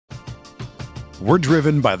We're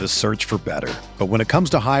driven by the search for better. But when it comes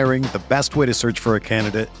to hiring, the best way to search for a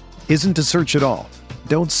candidate isn't to search at all.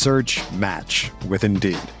 Don't search, match with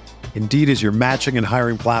Indeed. Indeed is your matching and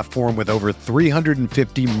hiring platform with over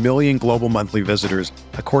 350 million global monthly visitors,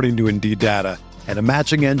 according to Indeed data, and a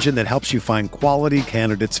matching engine that helps you find quality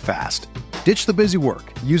candidates fast. Ditch the busy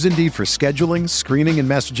work. Use Indeed for scheduling, screening, and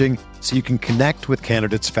messaging so you can connect with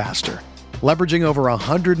candidates faster. Leveraging over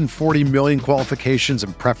 140 million qualifications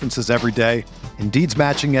and preferences every day, Indeed's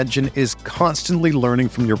matching engine is constantly learning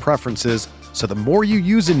from your preferences, so the more you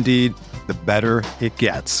use Indeed, the better it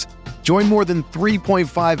gets. Join more than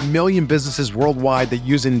 3.5 million businesses worldwide that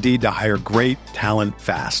use Indeed to hire great talent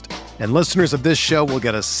fast. And listeners of this show will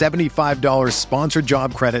get a $75 sponsored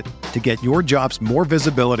job credit to get your jobs more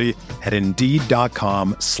visibility at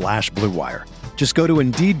Indeed.com/Blue Wire. Just go to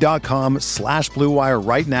Indeed.com/Blue Wire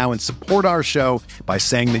right now and support our show by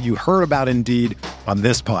saying that you heard about Indeed on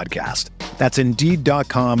this podcast. That's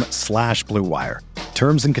Indeed.com/Blue Wire.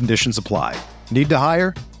 Terms and conditions apply. Need to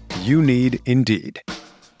hire? You need Indeed.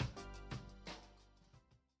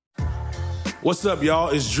 What's up, y'all?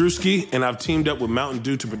 It's Drewski, and I've teamed up with Mountain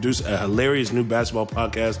Dew to produce a hilarious new basketball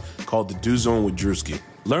podcast called The Dew Zone with Drewski.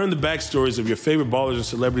 Learn the backstories of your favorite ballers and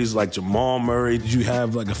celebrities like Jamal Murray. Did you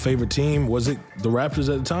have like a favorite team? Was it the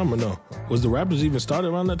Raptors at the time or no? Was the Raptors even started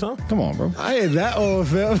around that time? Come on, bro. I ain't that old,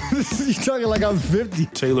 fam. You talking like I'm 50.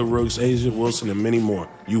 Taylor Rooks, Asia Wilson, and many more.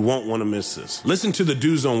 You won't want to miss this. Listen to The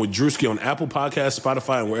Dew Zone with Drewski on Apple Podcasts,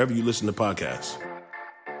 Spotify, and wherever you listen to podcasts.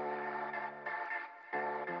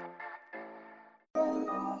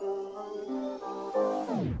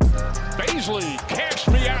 Beasley cash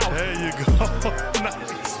me out. There you go.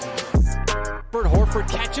 Nice. Bert Horford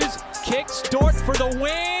catches, kicks, Dort for the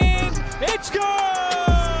win. It's good!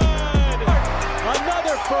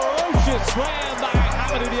 Another ferocious slam by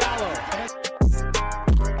Hamidou Diallo.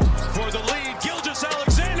 For the lead,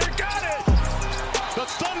 Gilgeous-Alexander got it! The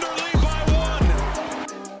Thunder lead by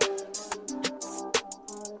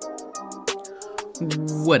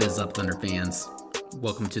 1. What is up, Thunder fans?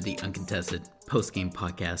 Welcome to the Uncontested Postgame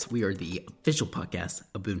Podcast. We are the official podcast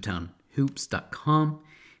of BoomtownHoops.com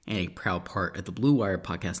and a proud part of the Blue Wire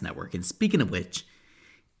Podcast Network. And speaking of which,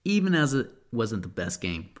 even as it wasn't the best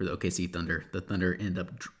game for the OKC Thunder, the Thunder ended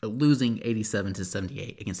up losing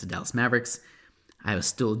 87-78 against the Dallas Mavericks. I was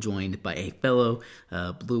still joined by a fellow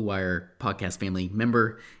Blue Wire Podcast family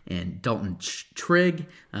member and Dalton Trigg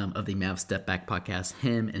of the Mavs Step Back Podcast.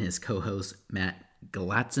 Him and his co-host Matt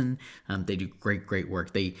Galatzin. They do great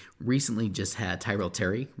work. They recently just had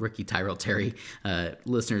rookie Tyrell Terry.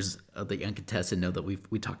 Listeners of the Uncontested know that we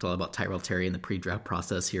talked a lot about Tyrell Terry in the pre-draft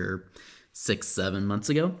process here 6-7 months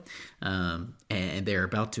ago. And they're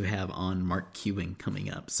about to have on Mark Cuban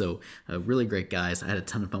coming up. So really great guys. I had a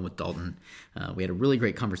ton of fun with Dalton. We had a really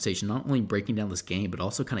great conversation, not only breaking down this game, but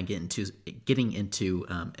also kind of getting into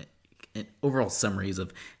overall summaries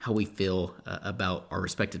of how we feel about our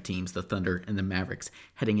respective teams, the Thunder and the Mavericks,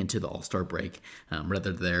 heading into the All-Star break,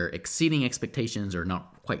 whether they're exceeding expectations or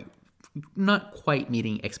not quite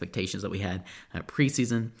meeting expectations that we had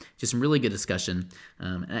preseason. Just some really good discussion.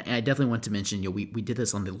 And I definitely want to mention, we did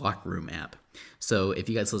this on the Locker Room app. So if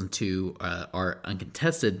you guys listen to our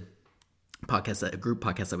Uncontested podcast, a group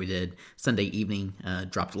podcast that we did Sunday evening,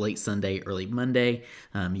 dropped late Sunday, early Monday.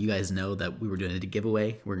 You guys know that we were doing a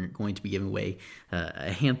giveaway. We're going to be giving away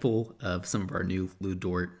a handful of some of our new Lou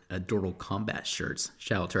Dort Dortal Combat shirts.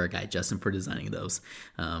 Shout out to our guy Justin for designing those.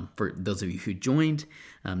 For those of you who joined,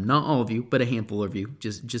 not all of you, but a handful of you,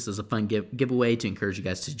 just as a fun giveaway to encourage you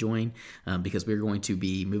guys to join, because we're going to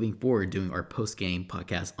be moving forward doing our post-game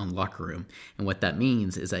podcast on Locker Room. And what that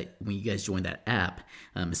means is that when you guys join that app,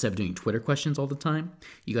 instead of doing Twitter questions all the time,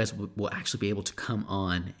 you guys will actually be able to come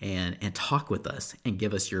on and talk with us and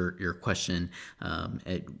give us your question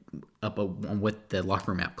up on what the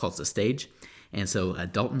Locker Room app calls the stage. And so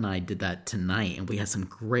Dalton and I did that tonight, and we had some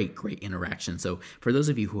great interaction. So for those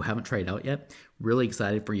of you who haven't tried it out yet, really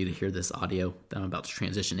excited for you to hear this audio that I'm about to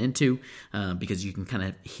transition into, because you can kind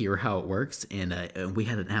of hear how it works. And we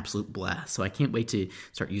had an absolute blast. So I can't wait to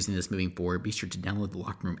start using this moving forward. Be sure to download the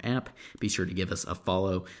Locker Room app. Be sure to give us a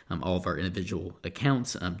follow, all of our individual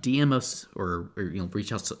accounts, DM us or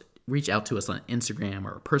reach out to us on Instagram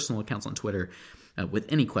or our personal accounts on Twitter. With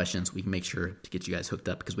any questions, we can make sure to get you guys hooked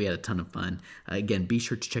up because we had a ton of fun. Again, be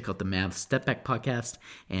sure to check out the Mavs Step Back podcast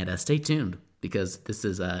and stay tuned because this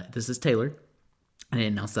is Taylor. I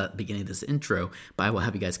didn't announce that at the beginning of this intro, but I will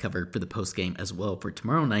have you guys covered for the post game as well for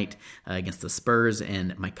tomorrow night against the Spurs.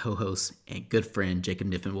 And my co-host and good friend Jacob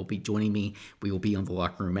Niffen will be joining me. We will be on the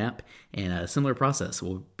Locker Room app, and a similar process.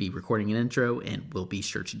 We'll be recording an intro, and we'll be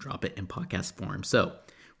sure to drop it in podcast form. So,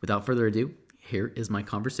 without further ado, here is my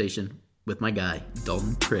conversation with my guy,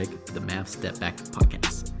 Dalton Trigg, of the Mavs Step Back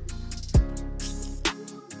podcast.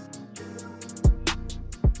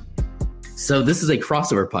 So this is a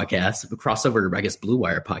crossover podcast, Blue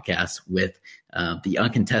Wire podcast with the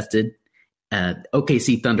Uncontested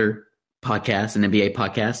OKC Thunder podcast, an NBA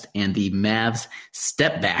podcast, and the Mavs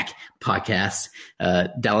Step Back podcast,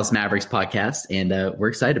 Dallas Mavericks podcast. And we're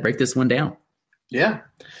excited to break this one down. Yeah.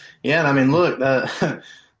 And I mean, look,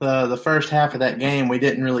 the first half of that game, we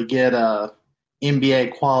didn't really get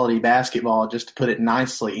NBA quality basketball, just to put it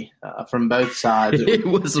nicely, from both sides. It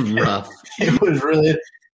was rough.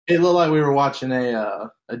 It looked like we were watching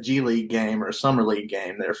a G League game or a summer league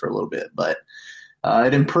game there for a little bit, but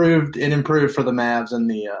it improved for the Mavs in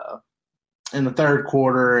the third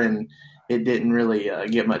quarter, and it didn't really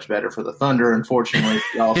get much better for the Thunder, unfortunately,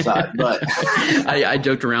 y'all side. But I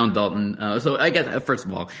joked around, Dalton. So I guess, first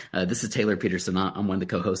of all, this is Taylor Peterson. I'm one of the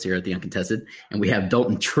co-hosts here at the Uncontested, and we have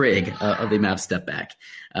Dalton Trigg of the Mavs Step Back.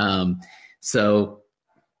 So,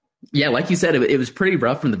 yeah, like you said, it was pretty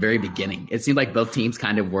rough from the very beginning. It seemed like both teams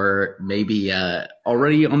kind of were maybe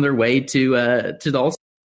already on their way to the All-Star.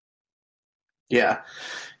 Yeah,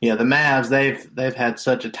 the Mavs, they've had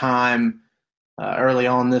such a time early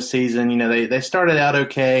on this season. You know, they started out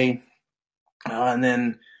okay, and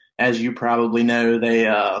then, as you probably know, they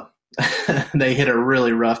they hit a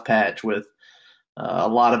really rough patch with a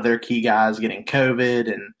lot of their key guys getting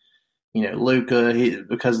COVID, and Luka,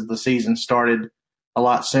 because the season started a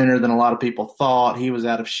lot sooner than a lot of people thought, he was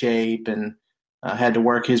out of shape and had to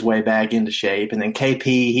work his way back into shape. And then KP,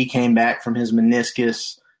 he came back from his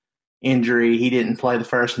meniscus injury. He didn't play the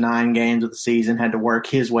first 9 games of the season, had to work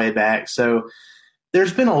his way back. So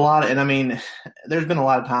there's been a lot of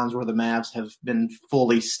times where the Mavs have been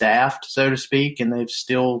fully staffed, so to speak, and they've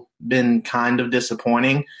still been kind of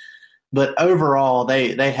disappointing. But overall,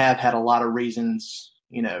 they have had a lot of reasons,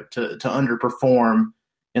 to underperform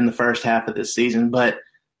in the first half of this season. But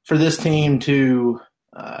for this team to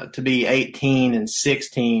be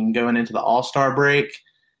 18-16 going into the All-Star break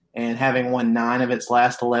and having won 9 of its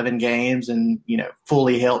last 11 games and,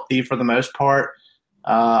 fully healthy for the most part,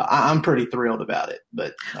 I'm pretty thrilled about it.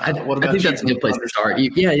 But what about I think that's a good place to start.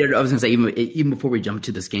 Yeah, I was going to say, even before we jump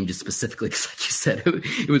into this game, just specifically, because like you said,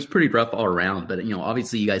 it was pretty rough all around. But,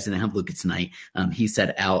 obviously you guys didn't have Luka tonight. He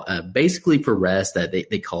set out basically for rest. That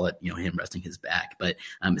they call it, him resting his back. But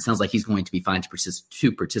it sounds like he's going to be fine to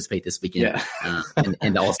participate this weekend. Yeah.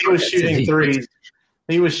 And also he was shooting threes.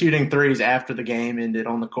 He was shooting threes after the game ended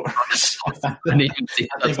on the court. That's awesome.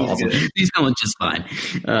 He's feeling just fine.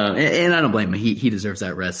 And I don't blame him. He deserves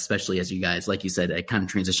that rest, especially as you guys, like you said, kind of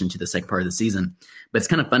transition to the second part of the season. But it's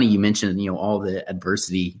kind of funny you mentioned, all the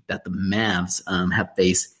adversity that the Mavs have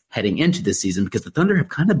faced heading into this season, because the Thunder have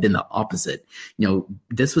kind of been the opposite.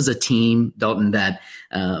 This was a team, Dalton, that,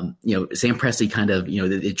 Sam Presti kind of,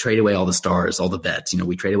 they trade away all the stars, all the vets.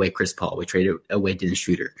 We trade away Chris Paul. We traded away Dennis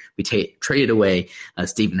Schroeder. We traded away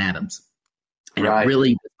Steven Adams. And It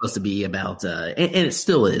really was supposed to be about, and it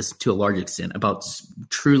still is to a large extent, about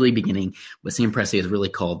truly beginning what Sam Presti has really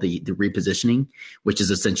called the repositioning, which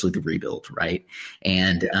is essentially the rebuild, right?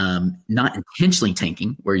 And not intentionally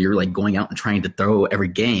tanking, where you're like going out and trying to throw every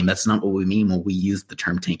game. That's not what we mean when we use the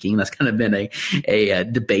term tanking. That's kind of been a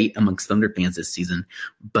debate amongst Thunder fans this season,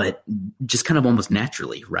 but just kind of almost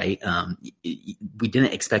naturally, right? We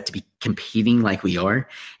didn't expect to be competing like we are.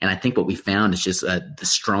 And I think what we found is just the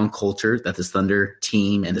strong culture that this Thunder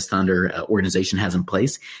team and this Thunder organization has in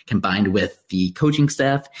place, combined with the coaching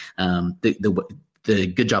staff, the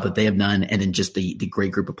good job that they have done, and then just the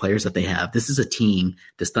great group of players that they have. This is a team,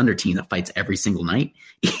 this Thunder team, that fights every single night,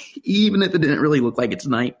 even if it didn't really look like it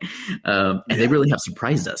tonight. And they really have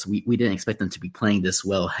surprised us. We didn't expect them to be playing this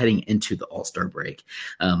well heading into the All-Star break.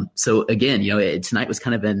 So again, tonight was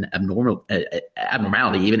kind of an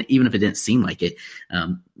abnormality, even if it didn't seem like it.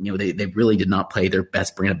 They really did not play their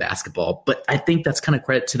best brand of basketball. But I think that's kind of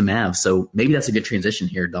credit to the Mavs. So maybe that's a good transition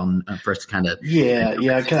here, Don, for us to kind of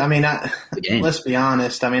Because let's be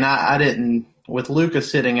honest. I didn't, with Luka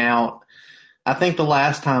sitting out. I think the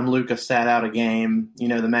last time Luka sat out a game, the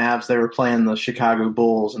Mavs, they were playing the Chicago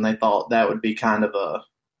Bulls, and they thought that would be kind of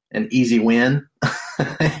an easy win,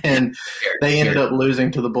 and they ended up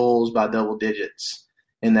losing to the Bulls by double digits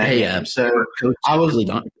in that game. So I was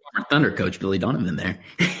Thunder coach Billy Donovan there.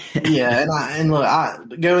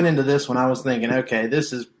 Going into this one, I was thinking, okay,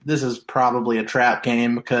 this is probably a trap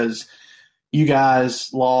game, because you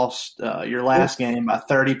guys lost your last game by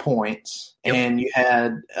 30 points, and you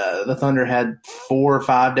had the Thunder had 4 or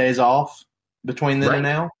 5 days off between then and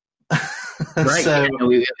now. Right. So,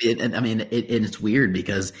 It's weird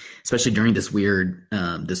because especially during this weird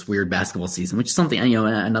basketball season, which is something,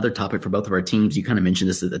 another topic for both of our teams. You kind of mentioned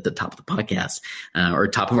this at the top of the podcast, or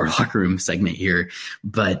top of our locker room segment here,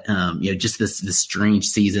 but just this strange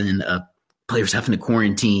season of players having to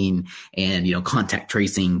quarantine and contact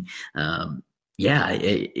tracing. We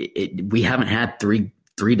haven't had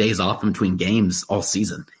three days off in between games all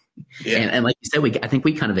season. Yeah. And like you said, I think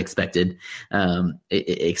we kind of expected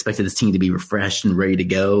this team to be refreshed and ready to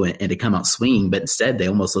go and to come out swinging, but instead they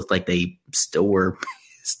almost looked like they still were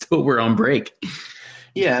on break.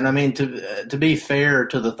 Yeah, and I mean to be fair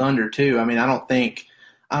to the Thunder too, I mean I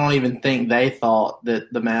don't even think they thought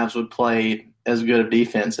that the Mavs would play as good of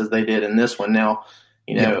defense as they did in this one. Now,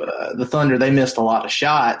 the Thunder, they missed a lot of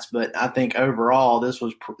shots, but I think overall this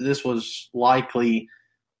was likely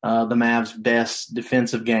the Mavs' best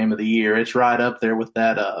defensive game of the year. It's right up there with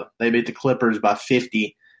that. They beat the Clippers by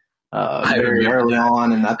 50 very early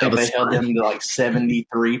on, and I think they held them to like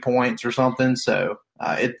 73 points or something. So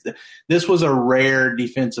this was a rare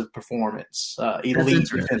defensive performance, elite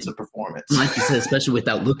defensive performance. Like you said, especially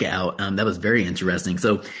without Lookout, that was very interesting.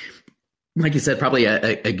 So, like you said, probably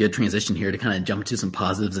a good transition here to kind of jump to some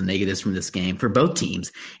positives and negatives from this game for both teams.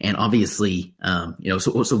 And obviously,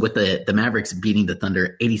 so with the Mavericks beating the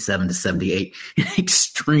Thunder 87-78, an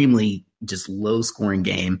extremely just low scoring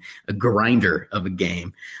game, a grinder of a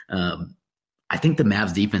game. I think the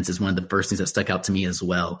Mavs defense is one of the first things that stuck out to me as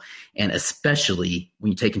well. And especially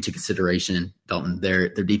when you take into consideration, Dalton, their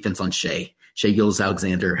defense on Shai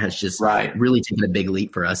Gilgeous-Alexander has just really taken a big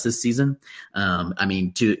leap for us this season.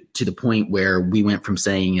 To the point where we went from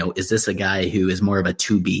saying, is this a guy who is more of a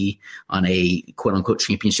 2B on a quote unquote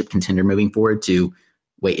championship contender moving forward to,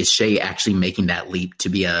 wait, is Shai actually making that leap to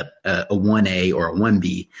be a 1A or a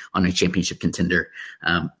 1B on a championship contender?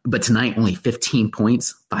 But tonight, only 15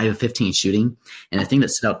 points, 5 of 15 shooting. And the thing that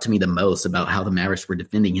stood out to me the most about how the Mavericks were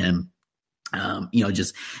defending him,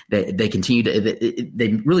 they continue to they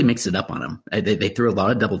really mixed it up on him. They threw a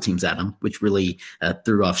lot of double teams at him, which really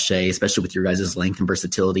threw off Shai, especially with your guys' length and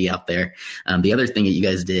versatility out there. The other thing that you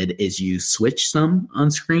guys did is you switched some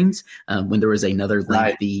on screens when there was another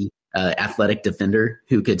lengthy athletic defender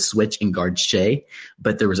who could switch and guard Shai.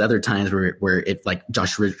 But there was other times where if like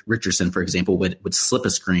Josh Richardson, for example, would slip a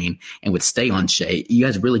screen and would stay on Shai, you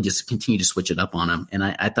guys really just continue to switch it up on him. And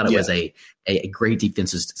I thought it was a great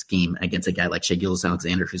defensive scheme against a guy like Shai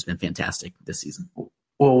Gilgeous-Alexander, who's been fantastic this season.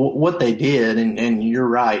 Well, what they did, and you're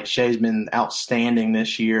right, Shai's been outstanding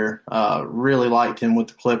this year. Really liked him with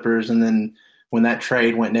the Clippers. And then when that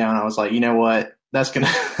trade went down, I was like, you know what? That's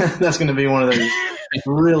gonna be one of those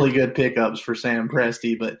really good pickups for Sam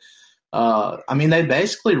Presti. But they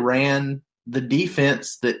basically ran the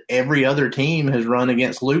defense that every other team has run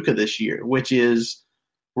against Luka this year, which is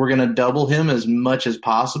we're going to double him as much as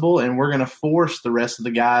possible, and we're going to force the rest of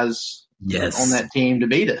the guys on that team to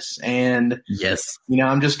beat us. And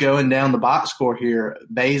I'm just going down the box score here.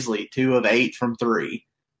 Baisley, 2 of 8 from 3.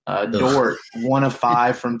 Dort, 1 of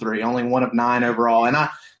 5 from 3. Only 1 of 9 overall. And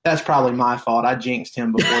that's probably my fault. I jinxed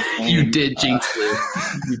him before the game. You did jinx him.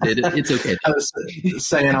 You did it. It's okay. I was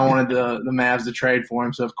saying I wanted the Mavs to trade for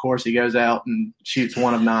him, so of course he goes out and shoots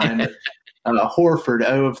 1 of 9. Horford,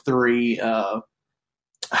 0 of 3.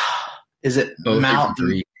 Is it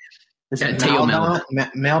Malton? Is it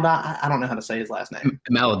Maladon? I don't know how to say his last name.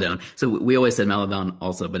 Maladon. So we always said Maladon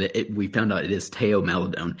also, but we found out it is Teo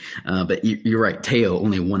Maladon. But you're right. Teo,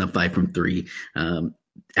 only 1 of 5 from 3.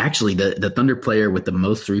 Actually, the Thunder player with the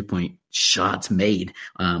most 3-point shots made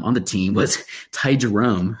on the team was Ty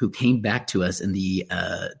Jerome, who came back to us in the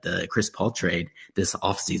Chris Paul trade this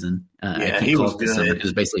offseason. He was good. It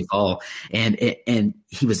was basically fall, and he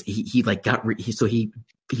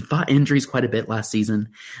fought injuries quite a bit last season.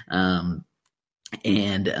 And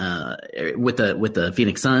with the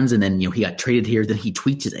Phoenix Suns, and then he got traded here. Then he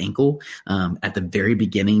tweaked his ankle at the very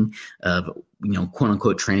beginning of quote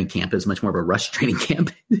unquote training camp. It was much more of a rush training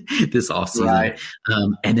camp this offseason. Right.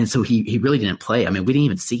 And then so he really didn't play. I mean, we didn't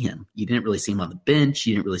even see him. You didn't really see him on the bench.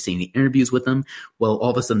 You didn't really see any interviews with him. Well,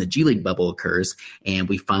 all of a sudden the G League bubble occurs, and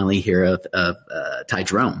we finally hear of Ty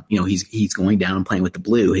Jerome. He's going down and playing with the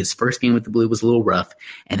Blue. His first game with the Blue was a little rough,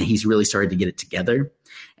 and he's really started to get it together.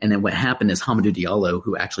 And then what happened is Hamidou Diallo,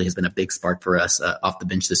 who actually has been a big spark for us off the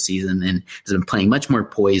bench this season and has been playing much more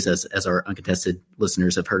poised, as our uncontested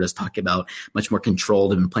listeners have heard us talk about, much more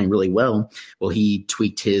controlled and playing really well. Well, he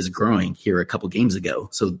tweaked his groin here a couple games ago.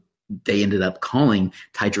 So they ended up calling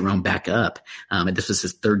Ty Jerome back up. And this was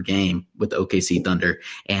his third game with the OKC Thunder.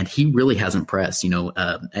 And he really has impressed,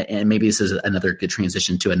 and maybe this is another good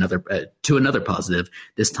transition to another positive.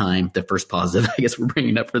 This time, the first positive, I guess we're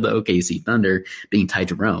bringing up for the OKC Thunder being Ty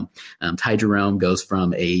Jerome. Ty Jerome goes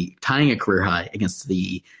from tying a career high against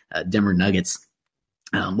the Denver Nuggets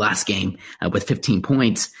last game with 15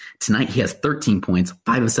 points. Tonight he has 13 points,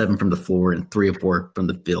 5 of 7 from the floor and 3 of 4 from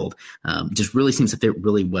the field. Just really seems to fit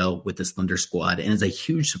really well with this Thunder squad, and is a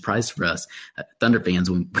huge surprise for us Thunder fans.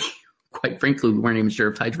 Quite frankly, we weren't even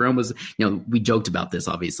sure if Ty Jerome was, we joked about this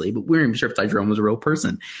obviously, but we weren't even sure if Ty Jerome was a real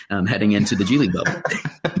person heading into the G League bubble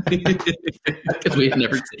because we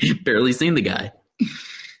had barely seen the guy.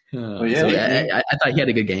 I thought he had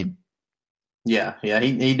a good game. Yeah,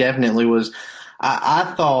 he definitely was.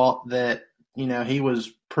 I thought that, he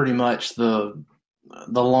was pretty much the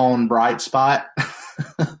lone bright spot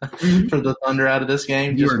for the Thunder out of this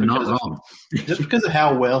game. You are not wrong. Just because of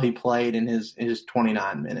how well he played in his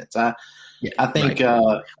 29 minutes. I think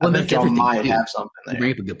right. I think y'all might have something there. You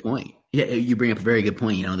bring up a good point. Yeah, you bring up a very good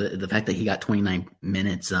point. The fact that he got 29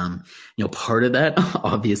 minutes, part of that,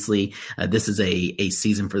 obviously, this is a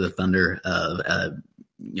season for the Thunder of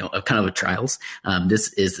kind of a trials.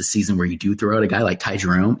 This is the season where you do throw out a guy like Ty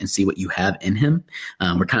Jerome and see what you have in him.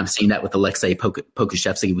 We're kind of seeing that with Alexei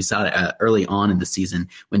Pokusevski. We saw it early on in the season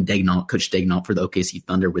when Coach Daignault for the OKC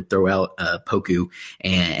Thunder would throw out Poku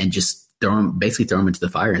and just throw him into the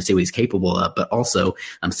fire and see what he's capable of. But also,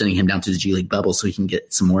 I'm sending him down to the G League bubble so he can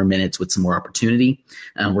get some more minutes with some more opportunity.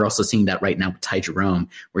 We're also seeing that right now with Ty Jerome,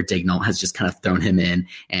 where Daignault has just kind of thrown him in,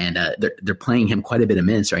 and they're playing him quite a bit of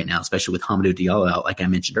minutes right now, especially with Hamidou Diallo out, like I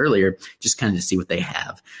mentioned earlier, just kind of to see what they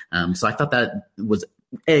have. So I thought that was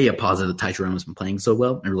a positive that Ty Jerome has been playing so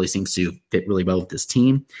well. It really seems to fit really well with this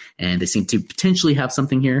team, and they seem to potentially have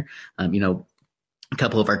something here. A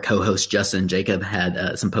couple of our co-hosts, Justin and Jacob,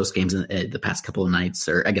 had some post games in the past couple of nights,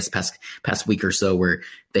 or I guess past week or so, where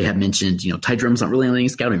they have mentioned, Ty Jerome's not really on any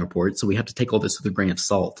scouting report, so we have to take all this with a grain of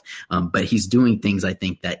salt. But he's doing things, I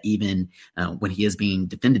think, that even when he is being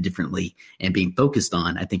defended differently and being focused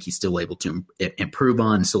on, I think he's still able to improve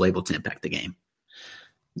on, still able to impact the game.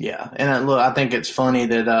 Yeah, and look, I think it's funny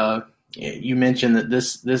that you mentioned that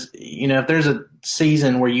this, if there's a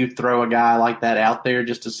season where you throw a guy like that out there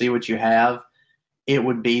just to see what you have, it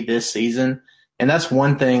would be this season. And that's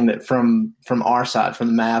one thing that from our side,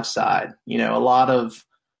 from the Mavs side, a lot of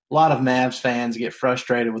Mavs fans get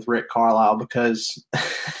frustrated with Rick Carlisle because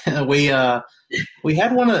we had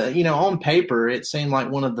one of, on paper, it seemed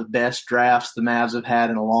like one of the best drafts the Mavs have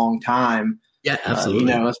had in a long time. Yeah,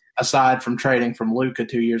 absolutely. Aside from trading from Luka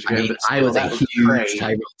 2 years ago. I was a huge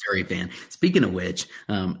Tyrell Terry fan. Speaking of which,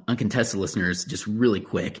 uncontested listeners, just really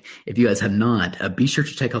quick, if you guys have not, be sure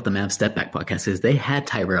to check out the Mavs Step Back podcast, because they had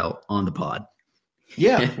Tyrell on the pod.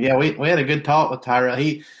 Yeah, we had a good talk with Tyrell.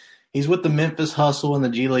 He's with the Memphis Hustle in the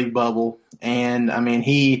G League bubble, and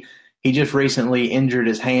he just recently injured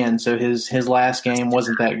his hand, so his last game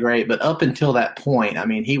wasn't that great. But up until that point,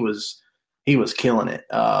 he was killing it.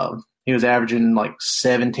 He was averaging like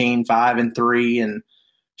 17, 5, and 3, and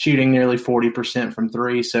shooting nearly 40% from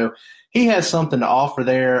 3. So he has something to offer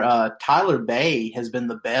there. Tyler Bay has been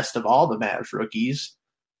the best of all the Mavs rookies.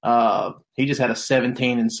 He just had a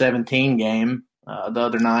 17-17 game the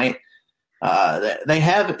other night. They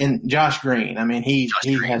have in Josh Green.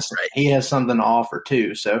 He has something to offer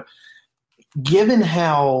too. So given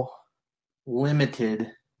how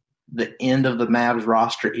limited the end of the Mavs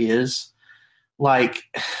roster is,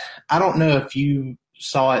 I don't know if you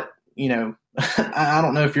saw it, I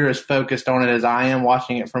don't know if you're as focused on it as I am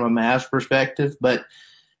watching it from a Mavs perspective, but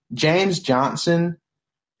James Johnson,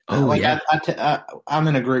 I'm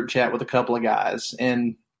in a group chat with a couple of guys,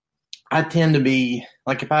 and I tend to be,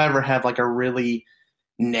 if I ever have a really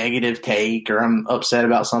negative take or I'm upset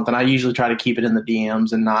about something, I usually try to keep it in the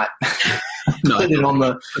DMs and not put it on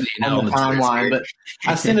the timeline. But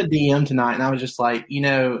I sent a DM tonight, and I was just like,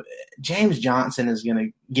 James Johnson is going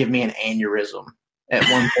to give me an aneurysm at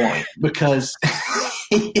one point because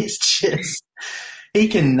he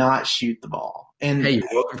cannot shoot the ball. And hey, you're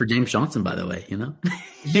welcome for James Johnson, by the way.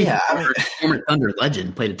 Yeah, former Thunder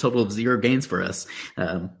legend, played a total of 0 games for us,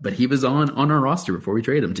 but he was on our roster before we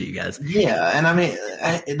traded him to you guys. Yeah,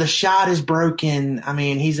 and the shot is broken.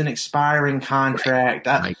 He's an expiring contract.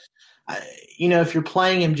 Right. If you're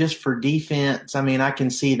playing him just for defense, I can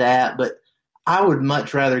see that, but I would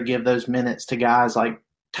much rather give those minutes to guys like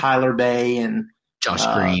Tyler Bay and Josh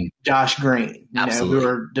Green, who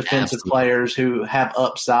are defensive players who have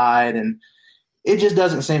upside, and it just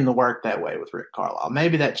doesn't seem to work that way with Rick Carlisle.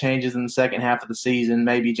 Maybe that changes in the second half of the season.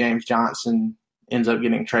 Maybe James Johnson ends up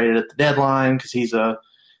getting traded at the deadline because he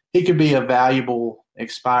could be a valuable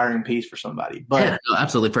expiring piece for somebody. But yeah, no,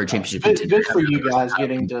 absolutely, for a championship. Good for you guys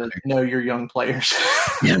getting to know your young players.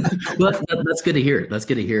 Yeah, well, that's good to hear. That's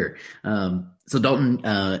good to hear. So Dalton,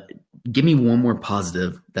 give me one more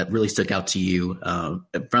positive that really stuck out to you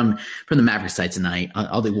from the Mavericks side tonight.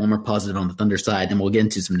 I'll do one more positive on the Thunder side, and we'll get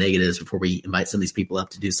into some negatives before we invite some of these people up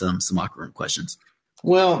to do some locker room questions.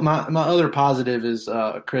 Well, my other positive is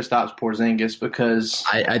Kristaps Porzingis because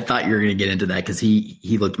I thought you were going to get into that because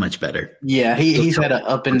he looked much better. Yeah, he's had an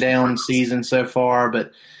up and down season so far,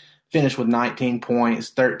 but finished with 19 points,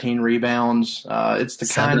 13 rebounds. It's the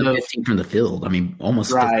 7 of 15 from the field. I mean,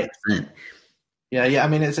 almost right. 50%. Yeah. I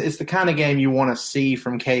mean, it's the kind of game you want to see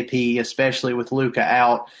from KP, especially with Luka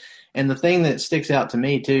out. And the thing that sticks out to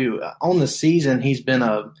me too, on the season, he's been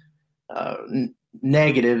a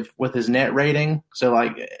negative with his net rating. So,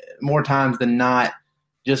 like, more times than not,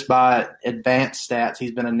 just by advanced stats,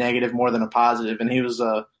 he's been a negative more than a positive. And he was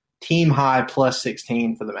a team high plus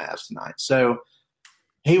 16 for the Mavs tonight. So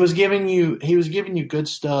he was giving you good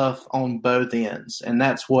stuff on both ends, and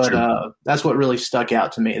that's what really stuck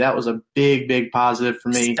out to me. That was a big positive for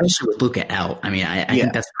me, especially with Luka out. I mean, I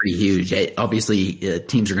think that's pretty huge. Obviously,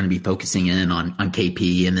 teams are going to be focusing in on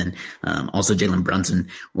KP, and then also Jalen Brunson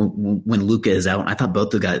when Luka is out. I thought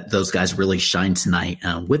both those guys really shined tonight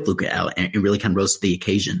with Luka out, and it really kind of rose to the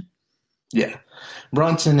occasion. Yeah,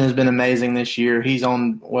 Brunson has been amazing this year.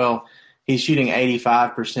 He's shooting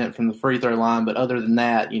 85% from the free throw line, but other than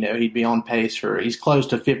that, he'd be on pace he's close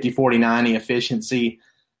to 50-40-90 efficiency.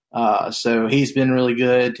 So he's been really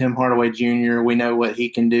good. Tim Hardaway Jr., we know what he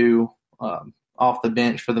can do off the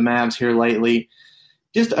bench for the Mavs here lately.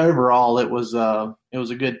 Just overall, it was a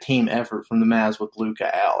good team effort from the Mavs with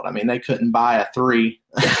Luka out. I mean, they couldn't buy a three.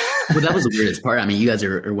 Well, that was the weirdest part. I mean, you guys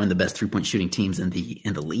are one of the best 3-point shooting teams in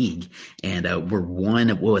the league, and we're one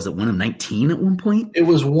of 19 at one point. It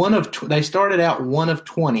was they started out 1 of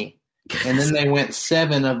 20, and then they went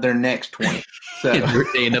 7 of their next 20. So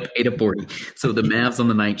they end up 8 of 40. So the Mavs on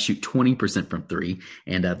the night shoot 20% from 3,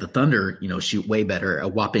 and the Thunder, shoot way better, a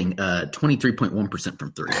whopping 23.1%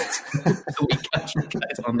 from 3. So we got you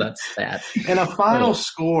guys on that stat. And a final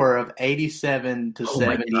score of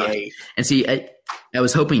 87-78. And see, I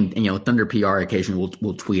was hoping, Thunder PR occasionally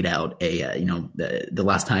will tweet out the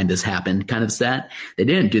last time this happened kind of stat. They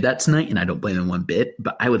didn't do that tonight, and I don't blame them one bit.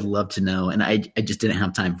 But I would love to know, and I just didn't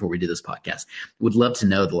have time before we did this podcast. Would love to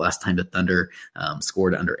know the last time the Thunder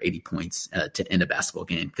scored under 80 points to end a basketball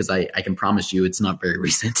game, because I can promise you it's not very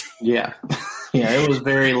recent. Yeah, it was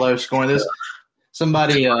very low scoring.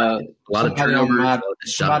 Somebody on my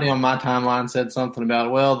timeline said something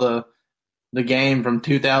about the game from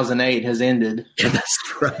 2008 has ended. Yeah, that's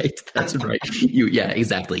right. That's right.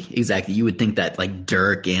 Exactly. You would think that like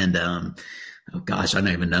Dirk and oh gosh, I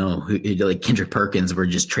don't even know who, like Kendrick Perkins were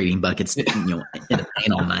just trading buckets, in the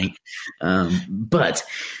paint all night. But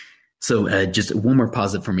so just one more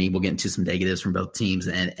positive for me. We'll get into some negatives from both teams,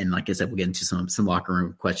 and like I said, we'll get into some locker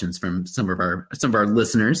room questions from some of our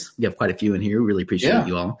listeners. We have quite a few in here. We really appreciate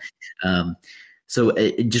you all. So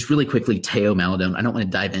just really quickly, Teo Maladon, I don't want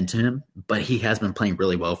to dive into him, but he has been playing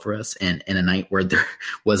really well for us. And in a night where there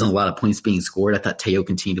wasn't a lot of points being scored, I thought Teo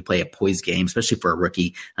continued to play a poised game, especially for a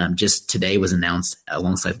rookie. Just today was announced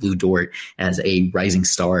alongside Lou Dort as a rising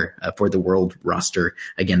star for the world roster.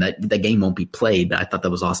 Again, that game won't be played, but I thought that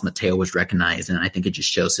was awesome that Teo was recognized, and I think it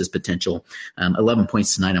just shows his potential. 11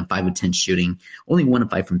 points tonight on 5 of 10 shooting, only 1 of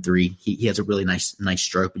 5 from 3. He has a really nice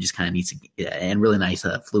stroke, but just kind of needs to, and really nice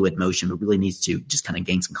fluid motion, but really needs to just kind of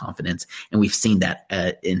gain some confidence. And we've seen that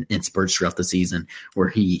in spurts throughout the season where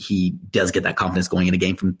he does get that confidence going in a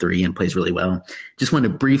game from 3 and plays really well. Just wanted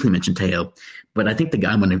to briefly mention Teo, but I think the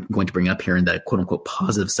guy I'm going to bring up here in the quote unquote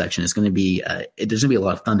positive section is going to be, there's going to be a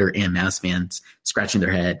lot of Thunder and Mavs fans scratching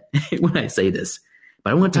their head when I say this, but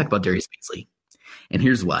I want to talk about Darius Bazley. And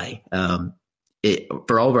here's why.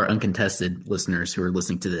 For all of our uncontested listeners who are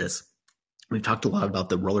listening to this, we've talked a lot about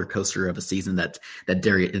the roller coaster of a season that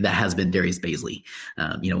has been Darius Bazley.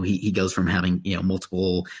 He goes from having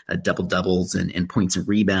multiple double doubles and points and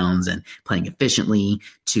rebounds and playing efficiently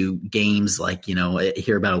to games like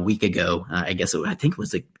here about a week ago. I think it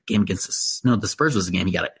was the game against the Spurs was the game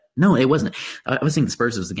he got it. No, it wasn't. I was thinking the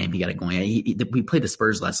Spurs was the game he got it going. We played the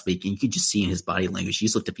Spurs last week, and you could just see in his body language, he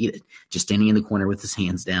just looked defeated, just standing in the corner with his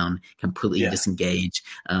hands down, completely disengaged,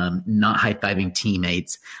 not high-fiving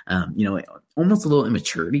teammates, almost a little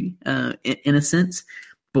immaturity in a sense.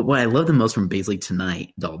 But what I love the most from Bazley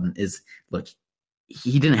tonight, Dalton, is, look,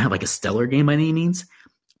 he didn't have like a stellar game by any means,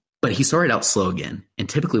 But he started out slow again. And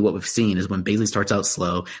typically what we've seen is when Bazley starts out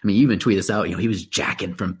slow, I mean, you even tweet this out, he was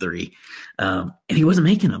jacking from three, and he wasn't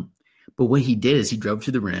making them. But what he did is he drove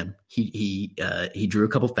to the rim. He drew a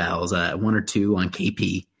couple fouls, 1 or 2 on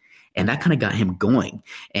KP. And that kind of got him going.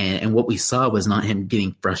 And what we saw was not him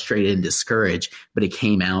getting frustrated and discouraged, but it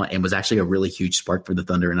came out and was actually a really huge spark for the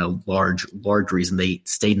Thunder. And a large reason they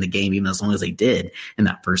stayed in the game even as long as they did in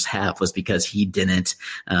that first half was because he didn't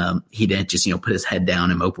just, put his head down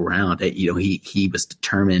and mope around. He was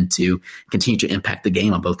determined to continue to impact the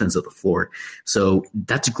game on both ends of the floor. So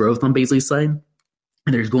that's growth on Bazley's side.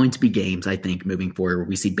 And there's going to be games, I think, moving forward where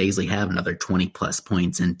we see Bazley have another 20-plus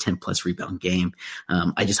points and 10-plus rebound game.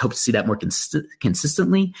 I just hope to see that more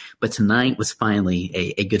consistently. But tonight was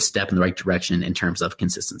finally a good step in the right direction in terms of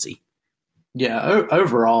consistency. Yeah,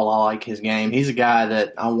 overall, I like his game. He's a guy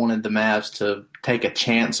that I wanted the Mavs to take a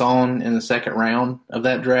chance on in the second round of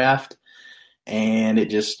that draft. And it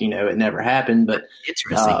just, it never happened. But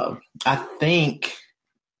I think –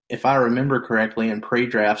 if I remember correctly in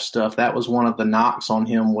pre-draft stuff, that was one of the knocks on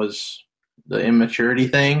him was the immaturity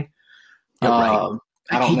thing. Right.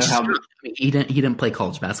 I don't know how he didn't play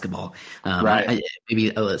college basketball. Right.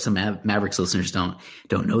 Maybe some Mavericks listeners don't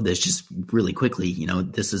know this. Just really quickly,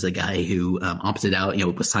 this is a guy who opted out.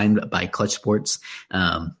 Was signed by Clutch Sports.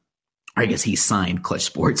 I guess he signed Clutch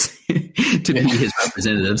Sports to be his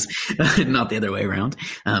representatives, not the other way around.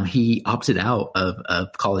 He opted out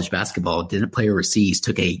of college basketball, didn't play overseas,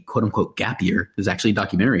 took a quote-unquote gap year. There's actually a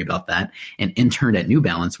documentary about that, and interned at New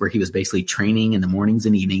Balance where he was basically training in the mornings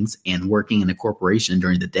and evenings and working in a corporation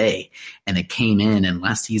during the day. And it came in, and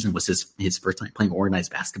last season was his first time playing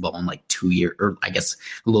organized basketball in like 2 years, or I guess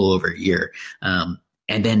a little over a year.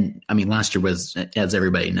 And then, last year was, as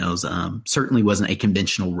everybody knows, certainly wasn't a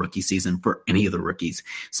conventional rookie season for any of the rookies.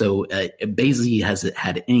 So Bazley hasn't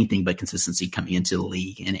had anything but consistency coming into the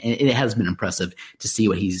league. And it has been impressive to see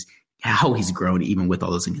how he's grown, even with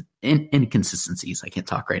all those inconsistencies. I can't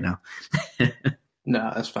talk right now.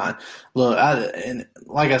 No, that's fine. Look, and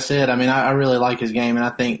like I said, I really like his game. And I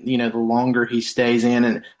think, the longer he stays in,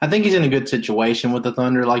 and I think he's in a good situation with the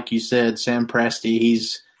Thunder. Like you said, Sam Presti,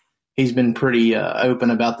 he's been pretty open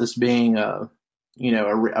about this being a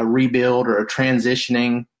rebuild or a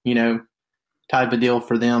transitioning, type of deal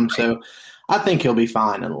for them. So I think he'll be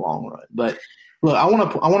fine in the long run. But look, I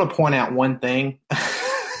want to point out one thing.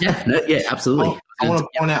 Yeah, absolutely. I want to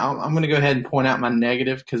point out. I'm going to go ahead and point out my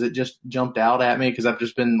negative because it just jumped out at me because I've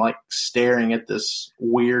just been staring at this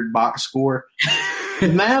weird box score. The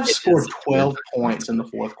Mavs scored 12 points in the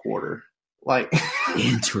fourth quarter.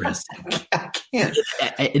 Interesting. I can't.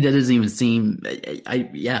 It doesn't even seem.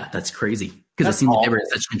 That's crazy because it seemed like they were in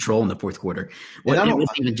such control in the fourth quarter. Well, it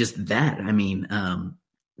wasn't even just that.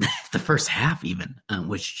 The first half even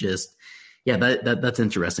was just. Yeah, that's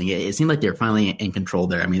interesting. It seemed like they were finally in control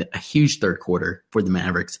there. A huge third quarter for the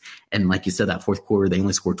Mavericks, and like you said, that fourth quarter they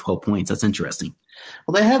only scored 12 points. That's interesting.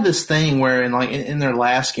 Well, they had this thing where in their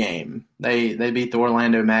last game they beat the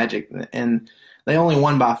Orlando Magic and. They only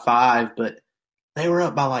won by 5, but they were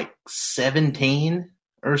up by 17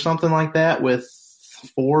 or something like that with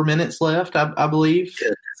 4 minutes left, I believe.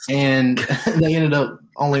 And they ended up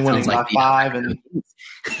only winning by 5. And,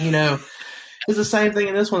 it's the same thing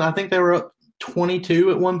in this one. I think they were up 22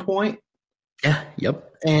 at one point. Yeah,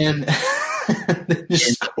 yep. And they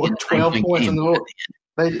just scored 12 points in the world.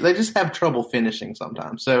 They just have trouble finishing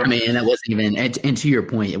sometimes. So and that wasn't even. And to your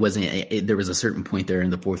point, it wasn't. There was a certain point there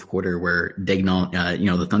in the fourth quarter where Daigneault,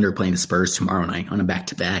 the Thunder are playing the Spurs tomorrow night on a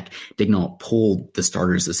back-to-back. Daigneault pulled the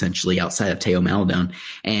starters essentially outside of Teo Maledon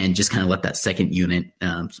and just kind of let that second unit,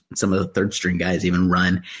 some of the third-string guys even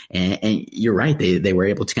run. And you're right, they were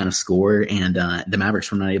able to kind of score, and the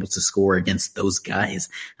Mavericks were not able to score against those guys.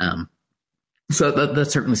 So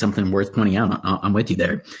that's certainly something worth pointing out. I'm with you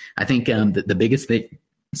there. I think the biggest thing.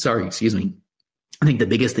 Sorry, excuse me. I think the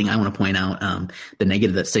biggest thing I want to point out, the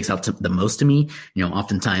negative that sticks out the most to me,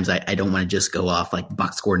 oftentimes I don't want to just go off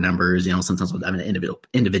box score numbers, sometimes with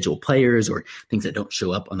individual players or things that don't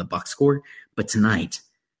show up on the box score. But tonight,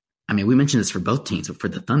 we mentioned this for both teams, but for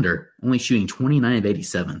the Thunder, only shooting 29 of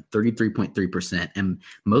 87, 33.3%. And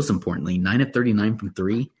most importantly, 9 of 39 from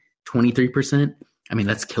 3, 23%.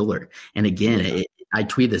 That's killer. And again, I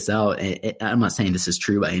tweet this out. I'm not saying this is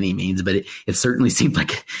true by any means, but it certainly seemed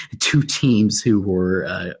like two teams who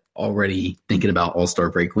were already thinking about All-Star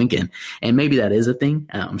break weekend. And maybe that is a thing.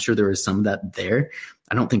 I'm sure there was some of that there.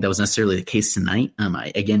 I don't think that was necessarily the case tonight.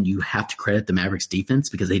 Again, you have to credit the Mavericks defense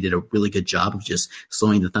because they did a really good job of just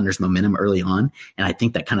slowing the Thunder's momentum early on. And I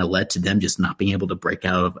think that kind of led to them just not being able to break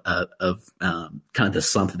out of kind of the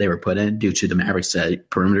slump that they were put in due to the Mavericks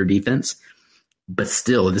perimeter defense. But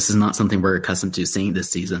still, this is not something we're accustomed to seeing this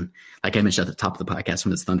season. Like I mentioned at the top of the podcast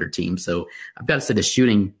from this Thunder team. So I've got to say the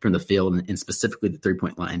shooting from the field and specifically the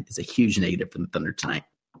 3-point line is a huge negative for the Thunder tonight.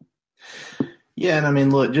 Yeah, and I mean,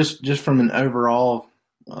 look, just from an overall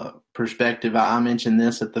perspective, I mentioned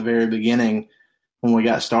this at the very beginning when we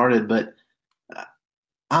got started, but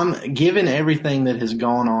I'm given everything that has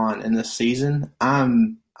gone on in this season,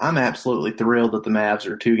 I'm absolutely thrilled that the Mavs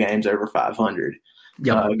are 2 games over 500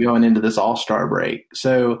 going into this All-Star break.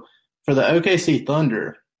 So for the OKC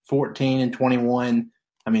Thunder, 14-21,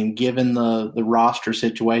 I mean, given the roster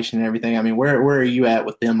situation and everything, I mean, where are you at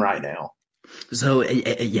with them right now? So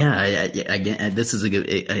again, this is a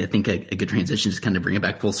good transition to kind of bring it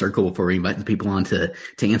back full circle before we invite the people on to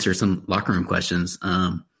answer some locker room questions.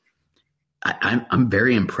 I'm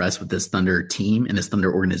very impressed with this Thunder team and this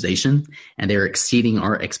Thunder organization, and they're exceeding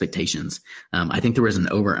our expectations. I think there was an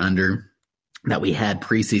over-under that we had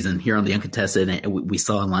preseason here on the Uncontested, and we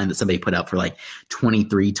saw a line that somebody put out for like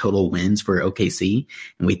 23 total wins for OKC,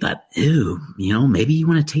 and we thought, maybe you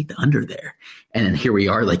want to take the under there. And then here we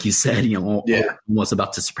are, like you said, almost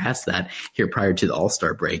about to surpass that here prior to the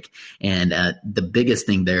All-Star break. And the biggest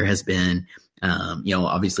thing there has been,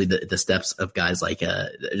 obviously the steps of guys like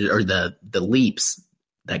or the leaps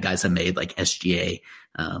that guys have made, like SGA,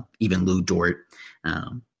 even Lou Dort,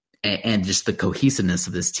 and just the cohesiveness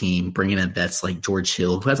of this team, bringing in vets like George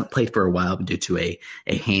Hill, who hasn't played for a while due to a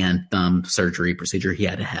hand-thumb surgery procedure he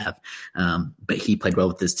had to have. But he played well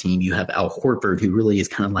with this team. You have Al Horford, who really is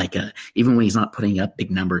kind of like even when he's not putting up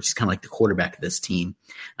big numbers, he's kind of like the quarterback of this team.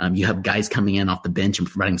 You have guys coming in off the bench and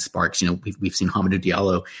providing sparks. We've seen Hamidou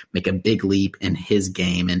Diallo make a big leap in his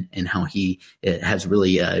game and how he has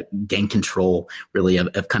really gained control really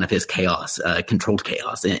of kind of his chaos, controlled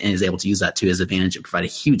chaos, and is able to use that to his advantage and provide a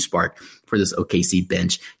huge spark for this OKC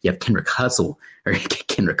bench. You have Kenny Hustle,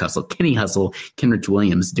 Kenrich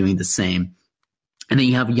Williams doing the same. And then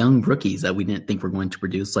you have young rookies that we didn't think were going to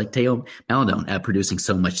produce, like Teo Maladon, producing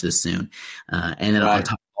so much this soon. And then on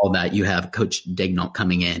top of all that, you have Coach Daignault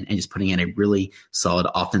coming in and just putting in a really solid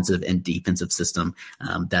offensive and defensive system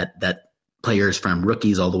that players from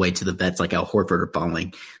rookies all the way to the vets like Al Horford are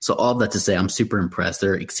following. So all that to say, I'm super impressed.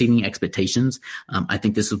 They're exceeding expectations. I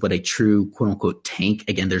think this is what a true quote unquote tank.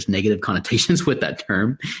 Again, there's negative connotations with that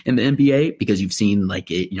term in the NBA because you've seen like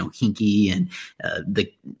Hinkie and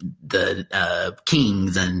the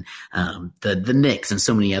Kings and the Knicks and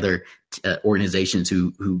so many other organizations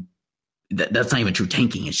who that's not even true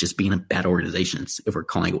tanking. It's just being a bad organizations if we're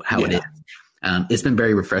calling it how it is. It's been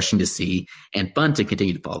very refreshing to see and fun to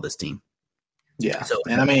continue to follow this team. Yeah. So,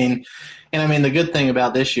 and I mean, the good thing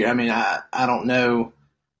about this year, I mean, I don't know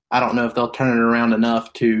if they'll turn it around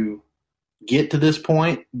enough to get to this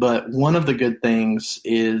point, but one of the good things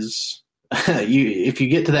is if you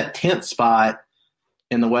get to that 10th spot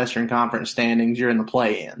in the Western Conference standings, you're in the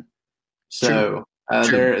play-in. So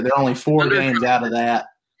they're only 4 games out of that.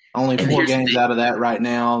 Only 4 games out of that right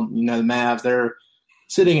now. The Mavs, they're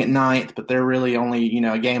sitting at 9th, but they're really only,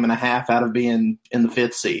 a game and a half out of being in the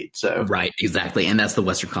 5th seed. So right, exactly. And that's the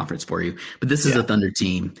Western Conference for you. But this is a Thunder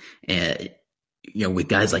team, with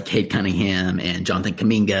guys like Cade Cunningham and Jonathan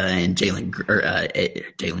Kuminga and Jalen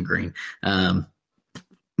Green.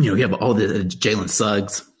 You have all the Jalen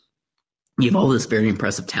Suggs. You have all this very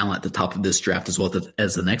impressive talent at the top of this draft as well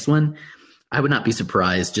as the next one. I would not be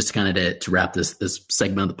surprised, just kind of to wrap this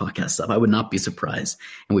segment of the podcast up, I would not be surprised,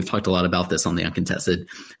 and we've talked a lot about this on the Uncontested,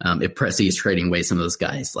 if Presti is trading away some of those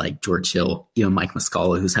guys like George Hill, Mike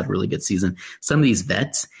Muscala, who's had a really good season, some of these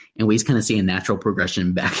vets, and we just kind of see a natural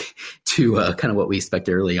progression back to kind of what we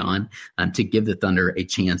expected early on, to give the Thunder a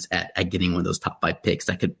chance at getting one of those top 5 picks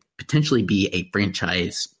that could potentially be a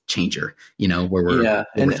franchise changer, where we're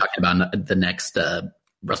talking about the next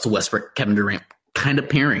Russell Westbrook, Kevin Durant kind of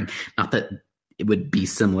pairing. Not that it would be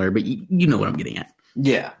similar, but you know what I'm getting at.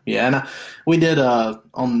 Yeah. And we did on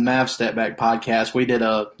the Mavs Step Back podcast, we did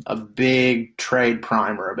a big trade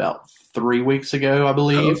primer about 3 weeks ago, I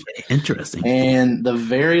believe. Okay. Interesting. And the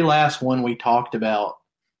very last one we talked about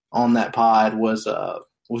on that pod was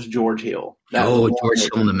George Hill. George Hill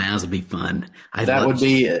and the Mavs would be fun. That'd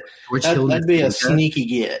be a sneaky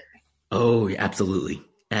get. Oh, absolutely.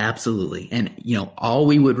 Absolutely. And, all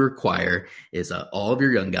we would require is all of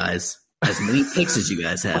your young guys, as many picks as you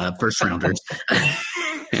guys have, first rounders.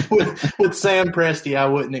 with Sam Presti, I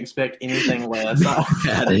wouldn't expect anything less.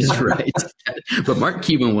 That is right. But Mark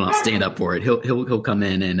Cuban will not stand up for it. He'll come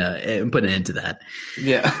in and put an end to that.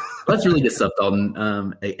 Yeah. That's really good stuff,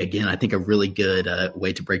 Dalton. Again, I think a really good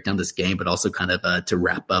way to break down this game, but also kind of to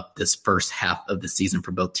wrap up this first half of the season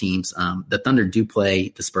for both teams. The Thunder do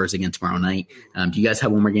play the Spurs again tomorrow night. Do you guys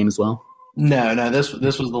have one more game as well? No. This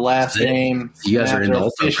was the last game. You guys are in the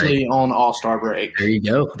All-Star officially break. on All-Star break. There you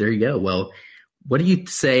go. Well, what do you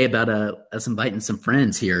say about us inviting some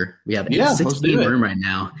friends here? We have a 16 room right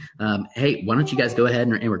now. Hey, why don't you guys go ahead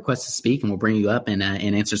and request to speak, and we'll bring you up and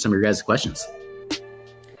answer some of your guys' questions.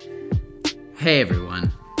 Hey,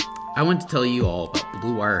 everyone. I want to tell you all about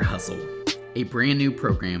Blue Wire Hustle, a brand new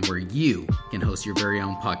program where you can host your very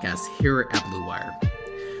own podcast here at Blue Wire.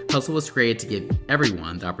 Hustle was created to give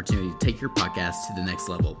everyone the opportunity to take your podcast to the next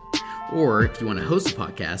level. Or if you want to host a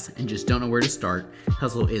podcast and just don't know where to start,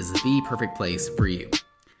 Hustle is the perfect place for you.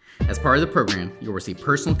 As part of the program, you'll receive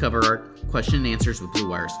personal cover art, question and answers with Blue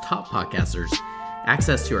Wire's top podcasters,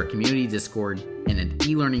 access to our community Discord, and an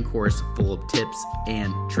e-learning course full of tips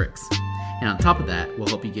and tricks. And on top of that, we'll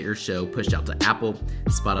help you get your show pushed out to Apple,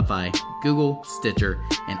 Spotify, Google, Stitcher,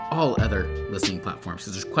 and all other listening platforms.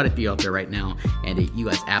 So there's quite a few out there right now, and you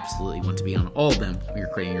guys absolutely want to be on all of them when you're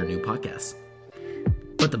creating your new podcast.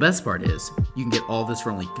 But the best part is, you can get all this for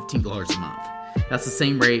only $15 a month. That's the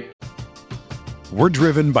same rate. We're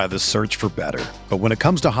driven by the search for better. But when it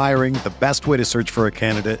comes to hiring, the best way to search for a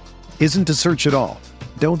candidate isn't to search at all.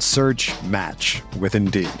 Don't search, match with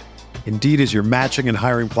Indeed. Indeed is your matching and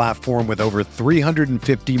hiring platform with over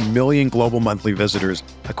 350 million global monthly visitors,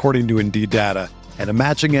 according to Indeed data, and a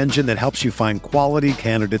matching engine that helps you find quality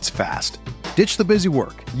candidates fast. Ditch the busy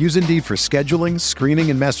work. Use Indeed for scheduling, screening,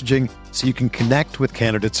 and messaging so you can connect with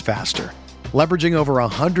candidates faster. Leveraging over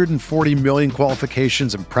 140 million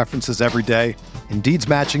qualifications and preferences every day, Indeed's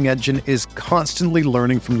matching engine is constantly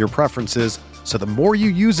learning from your preferences, so the more you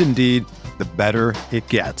use Indeed, the better it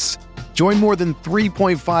gets. Join more than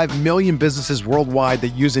 3.5 million businesses worldwide that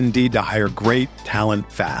use Indeed to hire great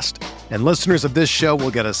talent fast. And listeners of this show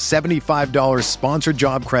will get a $75 sponsored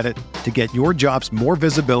job credit to get your jobs more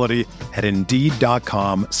visibility at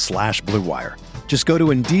Indeed.com/Blue Wire. Just go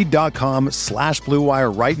to Indeed.com/Blue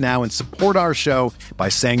Wire right now and support our show by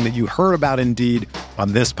saying that you heard about Indeed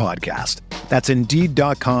on this podcast. That's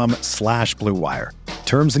Indeed.com/Blue Wire.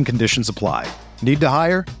 Terms and conditions apply. Need to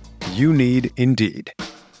hire? You need Indeed.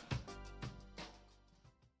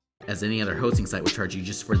 As any other hosting site will charge you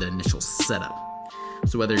just for the initial setup.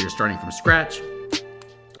 So whether you're starting from scratch,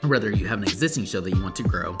 or whether you have an existing show that you want to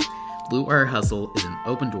grow, Blue Wire Hustle is an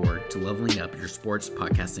open door to leveling up your sports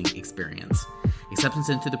podcasting experience. Acceptance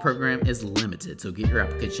into the program is limited, so get your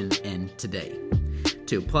application in today.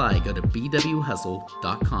 To apply, go to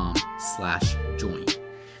bwhustle.com/join.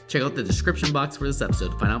 Check out the description box for this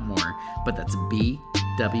episode to find out more, but that's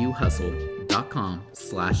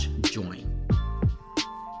bwhustle.com/join.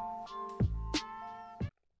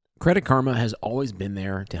 Credit Karma has always been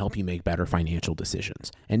there to help you make better financial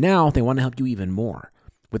decisions. And now they want to help you even more.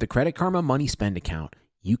 With the Credit Karma Money Spend account,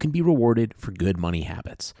 you can be rewarded for good money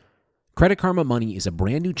habits. Credit Karma Money is a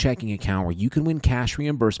brand new checking account where you can win cash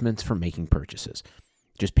reimbursements for making purchases.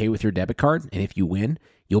 Just pay with your debit card, and if you win,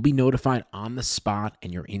 you'll be notified on the spot,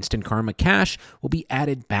 and your Instant Karma cash will be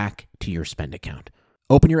added back to your spend account.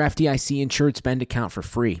 Open your FDIC-insured spend account for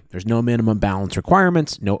free. There's no minimum balance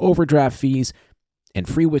requirements, no overdraft fees, and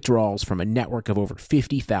free withdrawals from a network of over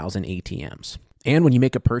 50,000 ATMs. And when you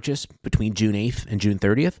make a purchase between June 8th and June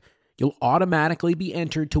 30th, you'll automatically be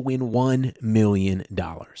entered to win $1 million.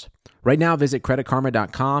 Right now, visit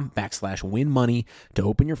creditkarma.com/winmoney to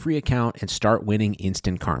open your free account and start winning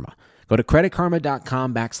instant karma. Go to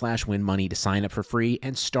creditkarma.com/winmoney to sign up for free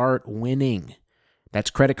and start winning.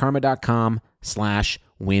 That's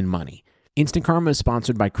creditkarma.com/winmoney. Instant Karma is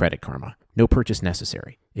sponsored by Credit Karma. No purchase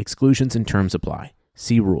necessary. Exclusions and terms apply.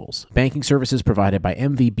 See rules. Banking services provided by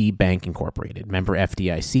MVB Bank Incorporated. Member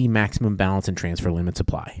FDIC. Maximum balance and transfer limits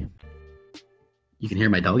apply. You can hear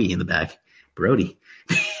my doggy in the back. Brody.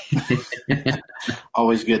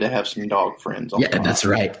 Always good to have some dog friends on. Yeah, that's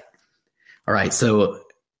right. All right. So,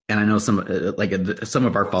 and I know some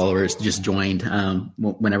of our followers just joined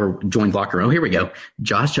whenever joined locker room. Here we go.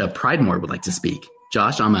 Josh Pridemore would like to speak.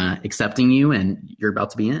 Josh, I'm accepting you, and you're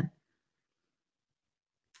about to be in.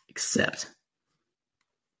 Accept.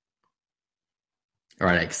 All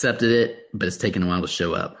right, I accepted it, but it's taken a while to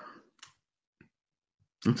show up.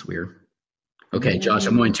 That's weird. Okay, Josh,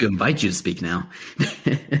 I'm going to invite you to speak now.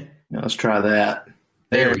 Let's try that.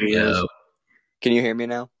 There we go. Can you hear me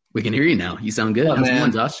now? We can hear you now. You sound good. How's it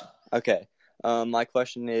going, Josh? Okay. My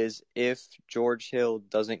question is, if George Hill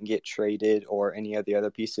doesn't get traded or any of the other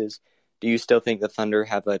pieces, do you still think the Thunder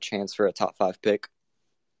have a chance for a top 5 pick?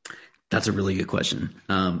 That's a really good question.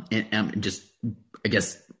 And just, I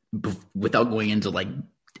guess, without going into like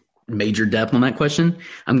major depth on that question,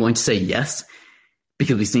 I'm going to say yes,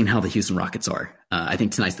 Because we've seen how the Houston Rockets are. I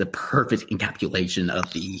think tonight's the perfect encapsulation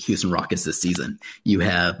of the Houston Rockets this season. You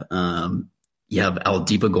have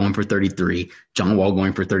Oladipo going for 33, John Wall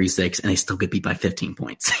going for 36, and they still get beat by 15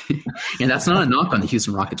 points. And that's not a knock on the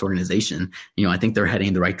Houston Rockets organization. I think they're heading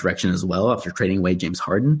in the right direction as well after trading away James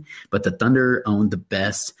Harden. But the Thunder owned the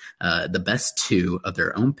best two of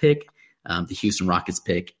their own pick, the Houston Rockets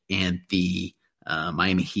pick, and the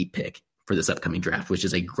Miami Heat pick for this upcoming draft, which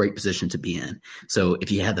is a great position to be in. So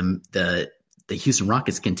if you had the Houston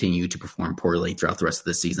Rockets continue to perform poorly throughout the rest of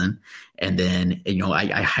the season, and then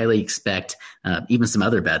I highly expect even some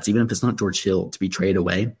other bets, even if it's not George Hill, to be traded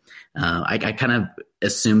away. I kind of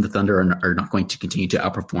assume the Thunder are not going to continue to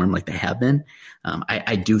outperform like they have been.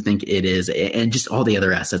 I do think it is, and just all the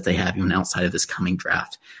other assets they have, even outside of this coming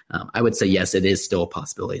draft. I would say, yes, it is still a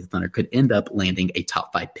possibility. The Thunder could end up landing a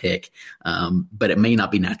top 5 pick, but it may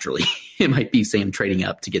not be naturally. It might be Sam trading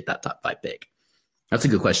up to get that top 5 pick. That's a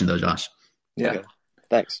good question, though, Josh. Yeah. Okay.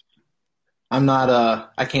 Thanks. I'm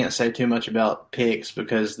not I can't say too much about picks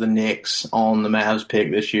because the Knicks own the Mavs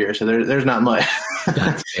pick this year, so there's not much.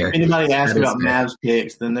 That's fair. If anybody asks That is about fair. Mavs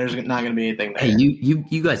picks, then there's not going to be anything there. Hey,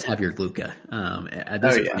 you guys have your Luka. At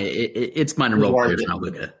this point, it's minor role players, not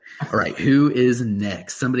Luka. All right, who is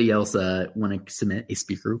next? Somebody else want to submit a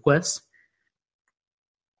speaker request?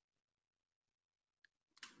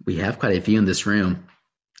 We have quite a few in this room.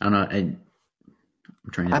 I don't know.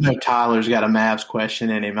 I know Tyler's got a Mavs question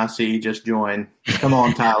in him. I see he just joined. Come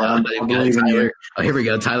on, Tyler. I believe in you. Oh, here we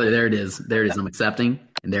go. Tyler, there it is. There it is. I'm accepting.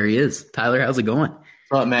 And there he is. Tyler, how's it going?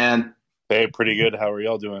 What's up, man? Hey, pretty good. How are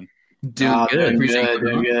y'all doing? Doing good.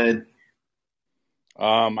 Doing good.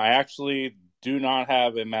 I actually do not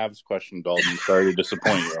have a Mavs question, Dalton. Sorry to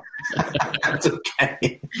disappoint you. That's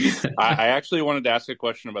okay. I actually wanted to ask a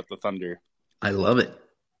question about the Thunder. I love it.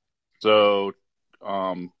 So,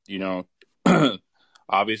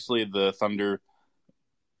 obviously the Thunder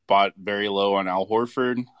bought very low on Al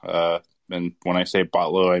Horford. And when I say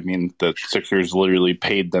bought low, I mean the Sixers literally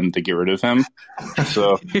paid them to get rid of him.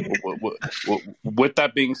 So with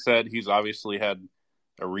that being said, he's obviously had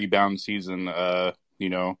a rebound season. I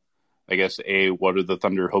guess A, what are the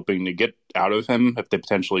Thunder hoping to get out of him if they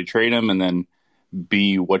potentially trade him? And then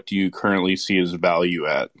B, what do you currently see his value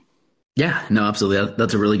at? Yeah, no, absolutely.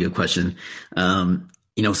 That's a really good question.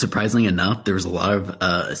 Surprisingly enough, there was a lot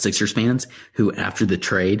of Sixers fans who, after the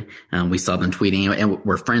trade, we saw them tweeting, and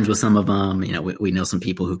we're friends with some of them. We know some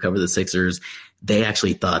people who cover the Sixers. They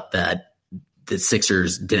actually thought that the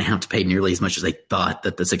Sixers didn't have to pay nearly as much as they thought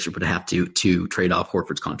that the Sixers would have to trade off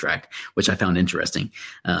Horford's contract, which I found interesting.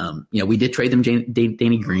 We did trade them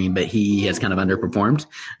Danny Green, but he has kind of underperformed.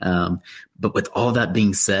 But with all that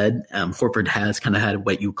being said, Horford has kind of had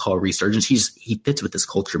what you call a resurgence. He fits with this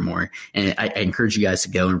culture more. And I encourage you guys to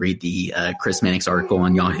go and read the Chris Mannix article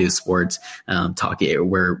on Yahoo Sports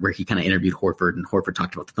where he kind of interviewed Horford, and Horford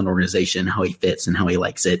talked about the Thunder organization, how he fits and how he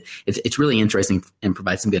likes it. It's really interesting and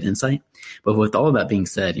provides some good insight. But with all of that being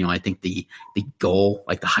said, I think the goal,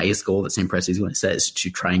 like the highest goal that Sam Presti is going to set, is to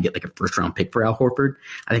try and get like a first round pick for Al Horford.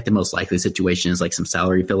 I think the most likely situation is like some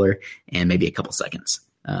salary filler and maybe a couple seconds.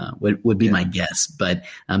 Would be my guess. But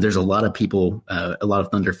there's a lot of people, a lot of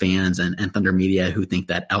Thunder fans and Thunder media who think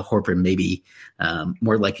that Al Horford may be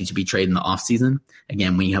more likely to be traded in the offseason.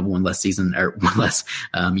 Again, when you have one less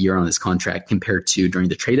year on his contract compared to during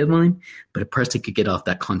the trade deadline. But if Presti could get off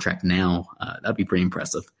that contract now, that'd be pretty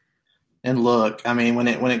impressive. And look, I mean, when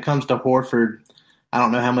it comes to Horford, I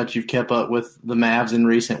don't know how much you've kept up with the Mavs in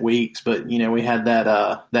recent weeks, but we had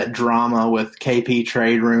that drama with KP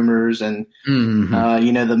trade rumors, and the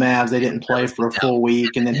Mavs, they didn't play for a full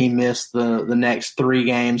week, and then he missed the next 3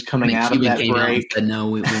 games coming out of that break. Said, no,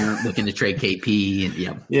 we weren't looking to trade KP,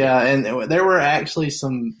 and and there were actually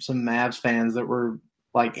some Mavs fans that were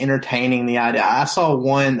like entertaining the idea. I saw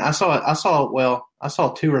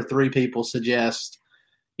 2 or 3 people suggest,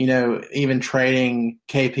 even trading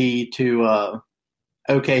KP to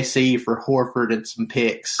OKC for Horford and some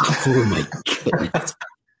picks. Oh my goodness!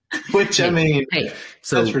 Which I mean,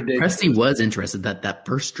 so that's ridiculous. Presti was interested that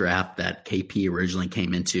first draft that KP originally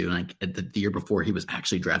came into, like the year before he was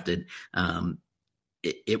actually drafted.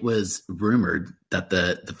 It was rumored that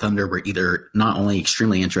the Thunder were either not only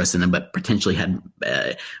extremely interested in him, but potentially had,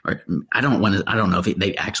 I don't know if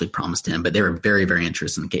they actually promised him, but they were very, very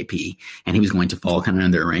interested in KP, and he was going to fall kind of in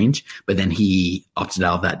their range. But then he opted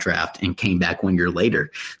out of that draft and came back 1 year later.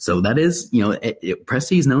 So that is,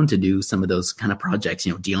 Presti is known to do some of those kind of projects.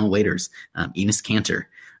 Dion Waiters, Enes Kanter.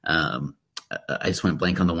 I just went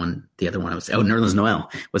blank on the other one. I was Nerlens Noel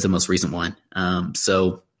was the most recent one.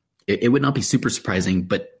 So it would not be super surprising,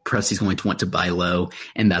 but Presti's going to want to buy low,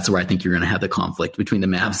 and that's where I think you're going to have the conflict between the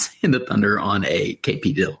Mavs and the Thunder on a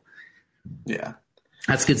KP deal. Yeah.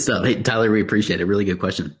 That's good stuff. Hey, Tyler, we appreciate it. Really good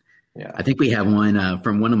question. Yeah. I think we have one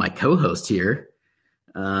from one of my co-hosts here.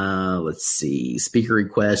 Let's see. Speaker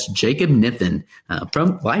request, Jacob Niffen,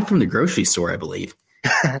 live from the grocery store, I believe.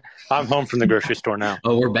 I'm home from the grocery store now.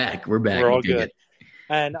 Oh, we're back. We're all okay, good.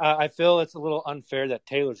 And I feel it's a little unfair that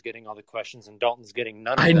Taylor's getting all the questions and Dalton's getting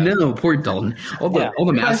none of them. I know, poor Dalton. All the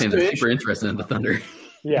Mavs fans are super interested in the Thunder.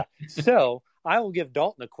 Yeah. So I will give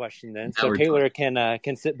Dalton a question then, so Taylor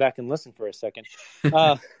can sit back and listen for a second.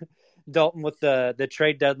 Dalton, with the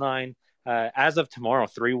trade deadline as of tomorrow,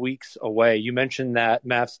 3 weeks away. You mentioned that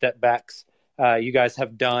Mavs step backs. You guys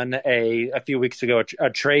have done a few weeks ago a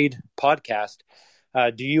trade podcast.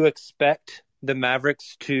 Do you expect the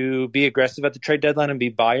Mavericks to be aggressive at the trade deadline and be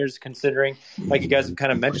buyers, considering, like you guys have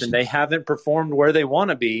kind of mentioned, they haven't performed where they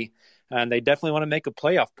want to be, and they definitely want to make a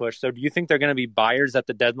playoff push. So do you think they're going to be buyers at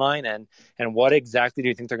the deadline, and what exactly do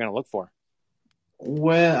you think they're going to look for?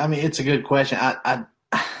 Well, I mean, it's a good question.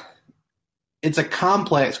 It's a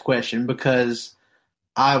complex question because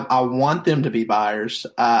I want them to be buyers.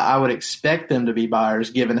 I would expect them to be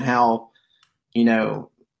buyers given how,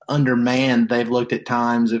 undermanned they've looked at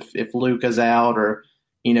times if Luka's out, or,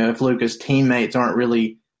 if Luka's teammates aren't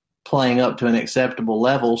really playing up to an acceptable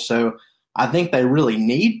level. So I think they really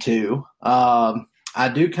need to. I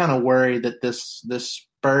do kind of worry that this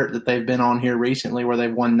spurt that they've been on here recently, where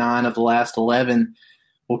they've won 9 of the last 11,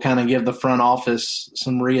 will kind of give the front office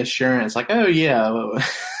some reassurance. Like, oh yeah,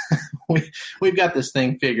 we've got this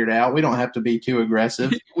thing figured out. We don't have to be too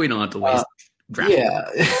aggressive. We don't have to waste draft.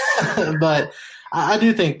 Yeah. But I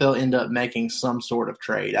do think they'll end up making some sort of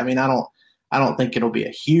trade. I mean, I don't think it'll be a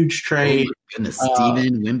huge trade. Oh my goodness,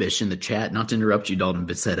 Steven Wimbish in the chat, not to interrupt you, Dalton,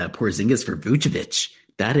 but said Porzingis for Vucevic.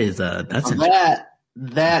 That is that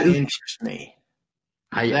interests me.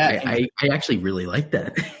 I actually really like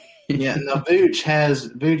that. Yeah, no, Vooch has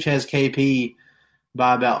KP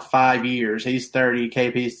by about 5 years. He's 30,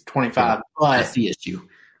 KP's 25. Yeah, but that's the issue.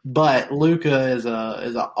 But Luka is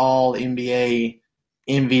a all NBA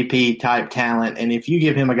MVP type talent, and if you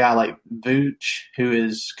give him a guy like Vooch who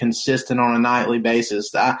is consistent on a nightly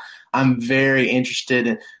basis, I'm very interested.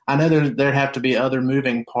 And I know there'd have to be other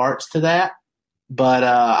moving parts to that, but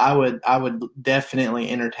I would definitely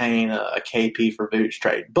entertain a KP for Vooch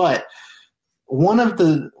trade. But one of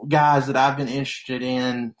the guys that I've been interested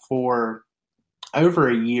in for over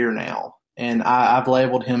a year now, and I've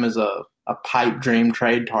labeled him as a pipe dream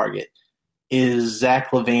trade target, is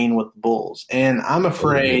Zach LaVine with the Bulls. And I'm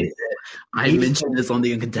afraid that I mentioned this on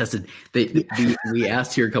the Uncontested. We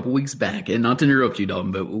asked here a couple weeks back, and not to interrupt you,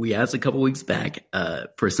 Dalton, but we asked a couple weeks back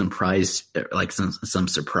for some prize, like some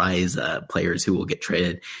surprise players who will get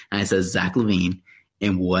traded. And I said Zach LaVine,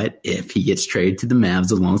 and what if he gets traded to the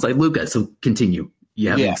Mavs alongside Luka? So continue. You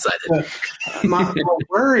have me excited.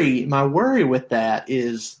 My worry with that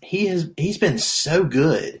is he's been so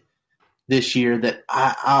good this year that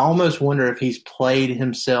I almost wonder if he's played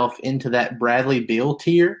himself into that Bradley Beal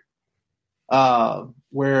tier,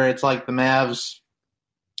 where it's like the Mavs,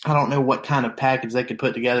 I don't know what kind of package they could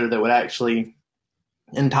put together that would actually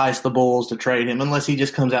entice the Bulls to trade him, unless he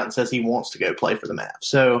just comes out and says he wants to go play for the Mavs.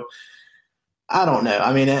 So I don't know.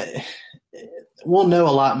 I mean, we'll know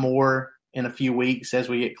a lot more in a few weeks as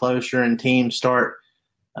we get closer and teams start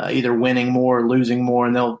either winning more or losing more,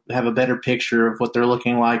 and they'll have a better picture of what they're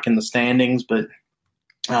looking like in the standings. But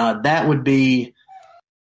that would be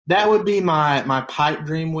my pipe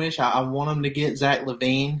dream wish. I want them to get Zach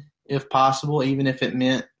LaVine if possible, even if it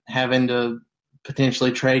meant having to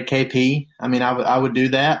potentially trade KP. I mean, I would do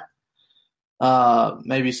that.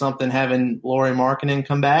 Maybe something having Lauri Markkanen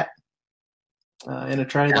come back in a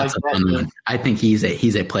trade like that. I think he's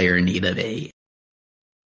a player in need of a.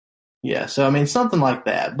 Yeah, so I mean something like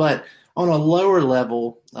that. But on a lower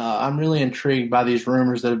level, I'm really intrigued by these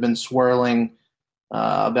rumors that have been swirling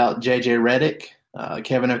about JJ Redick.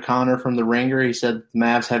 Kevin O'Connor from The Ringer, he said the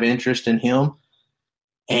Mavs have interest in him.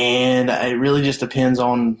 And it really just depends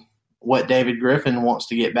on what David Griffin wants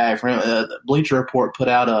to get back from him. The Bleacher Report put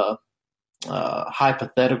out a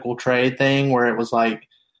hypothetical trade thing where it was like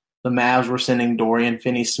the Mavs were sending Dorian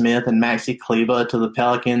Finney-Smith and Maxi Kleba to the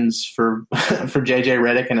Pelicans for JJ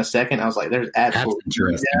Redick in a second. I was like, there's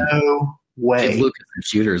absolutely no way. Look at the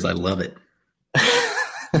shooters. I love it.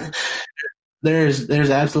 There's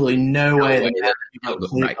absolutely no way that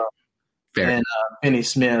right. Fair. And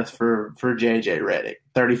Finney-Smith for JJ Redick,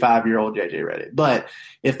 35-year-old JJ Redick. But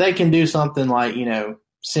if they can do something like,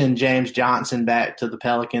 send James Johnson back to the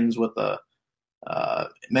Pelicans with a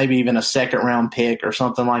maybe even a second-round pick or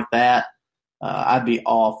something like that, I'd be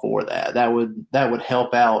all for that. That would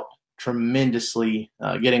help out tremendously,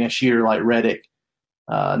 getting a shooter like Redick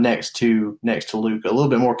next to Luka. A little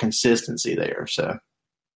bit more consistency there. So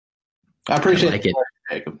I appreciate it,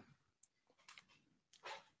 Jacob.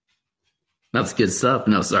 That's good stuff.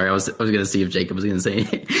 No, sorry, I was going to see if Jacob was going to say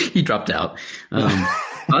he dropped out.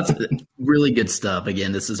 That's really good stuff.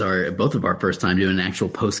 Again, this is both of our first time doing an actual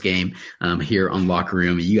post game here on Locker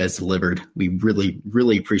Room. You guys delivered. We really,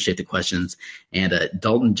 really appreciate the questions. And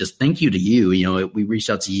Dalton, just thank you to you. You know, we reached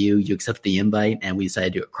out to you. You accepted the invite, and we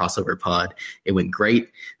decided to do a crossover pod. It went great.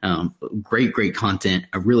 Great content.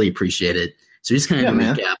 I really appreciate it. So just kind of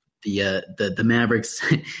recap. The Mavericks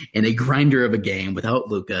in a grinder of a game without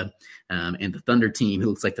Luka, and the Thunder team, who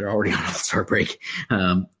looks like they're already on All-Star break.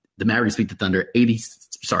 The Mavericks beat the Thunder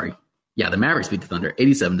the Mavericks beat the Thunder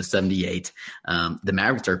 87-78. The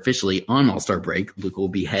Mavericks are officially on All-Star break. Luka will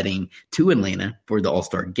be heading to Atlanta for the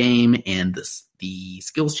All-Star game and the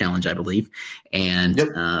skills challenge, I believe. And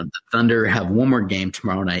the Thunder have one more game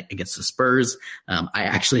tomorrow night against the Spurs. I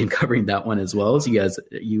actually am covering that one as well. So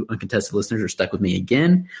you uncontested listeners are stuck with me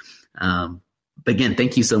again. But again,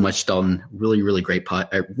 thank you so much, Dalton. Really, really great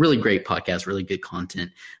really great podcast, really good content.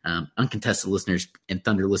 Uncontested listeners and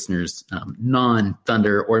Thunder listeners,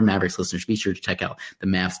 non-Thunder or Mavericks listeners, be sure to check out the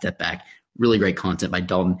Mavs Step Back. Really great content by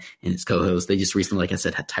Dalton and his co-host. They just recently, like I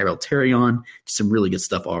said, had Tyrell Terry on. Just some really good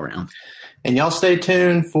stuff all around. And y'all stay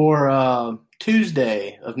tuned for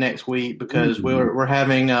Tuesday of next week, because we're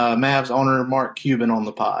having Mavs owner Mark Cuban on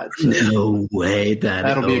the pod. So no way.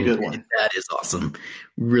 That'll be a good one. That is awesome.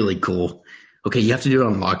 Really cool. Okay, you have to do it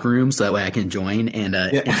on Locker Room so that way I can join and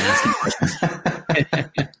ask you questions.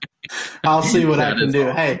 I'll see what I can do.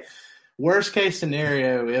 Awesome. Hey, worst case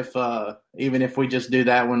scenario, if even if we just do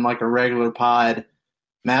that one like a regular pod,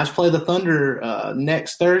 Mavs play the Thunder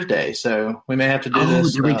next Thursday, so we may have to do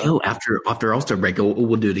this. There we go. After All-Star break,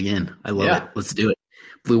 we'll do it again. I love it. Let's do it.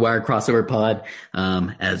 Blue Wire crossover pod,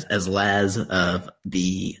 as Laz of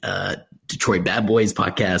the Detroit Bad Boys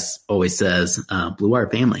podcast always says, Blue Wire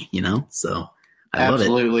family, you know? So I love it.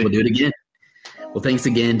 We'll do it again. Well, thanks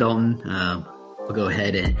again, Dalton. We'll go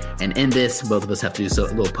ahead and end this. Both of us have to do a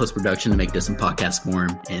little post-production to make this in podcast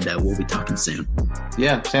form, and we'll be talking soon.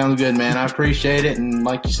 Yeah, sounds good, man. I appreciate it. And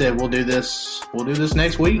like you said, we'll do this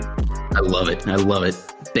next week. I love it.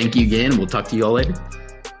 Thank you again. We'll talk to you all later.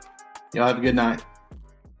 Y'all have a good night.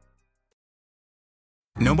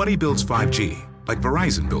 Nobody builds 5G like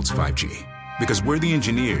Verizon builds 5G, because we're the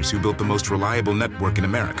engineers who built the most reliable network in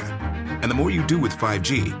America. And the more you do with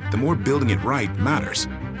 5G, the more building it right matters.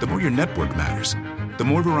 The more your network matters. The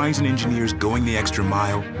more Verizon engineers going the extra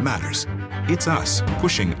mile matters. It's us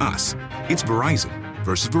pushing us. It's Verizon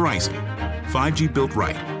versus Verizon. 5G built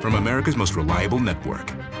right from America's most reliable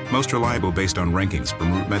network. Most reliable based on rankings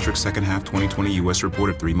from RootMetrics second half 2020 U.S. report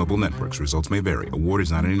of 3 mobile networks. Results may vary. Award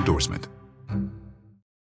is not an endorsement.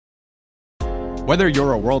 Whether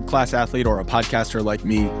you're a world-class athlete or a podcaster like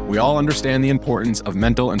me, we all understand the importance of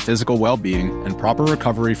mental and physical well-being and proper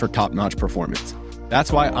recovery for top-notch performance.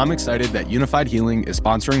 That's why I'm excited that Unified Healing is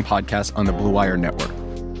sponsoring podcasts on the Blue Wire Network.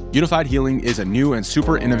 Unified Healing is a new and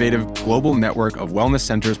super innovative global network of wellness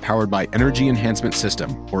centers powered by Energy Enhancement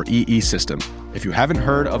System, or EE System. If you haven't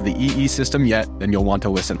heard of the EE System yet, then you'll want to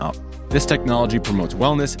listen up. This technology promotes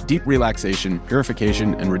wellness, deep relaxation,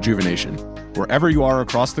 purification, and rejuvenation. Wherever you are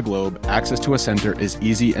across the globe, access to a center is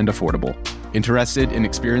easy and affordable. Interested in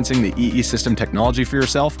experiencing the EE System technology for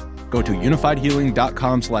yourself? Go to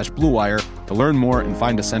unifiedhealing.com/bluewire to learn more and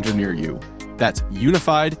find a center near you. That's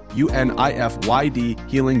unified, UNIFYD,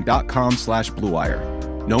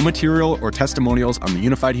 healing.com/bluewire. No material or testimonials on the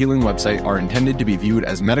Unified Healing website are intended to be viewed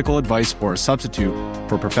as medical advice or a substitute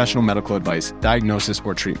for professional medical advice, diagnosis,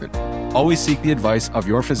 or treatment. Always seek the advice of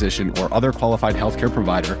your physician or other qualified healthcare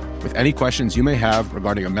provider with any questions you may have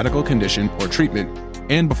regarding a medical condition or treatment,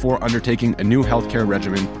 and before undertaking a new healthcare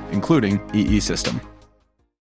regimen, including EE System.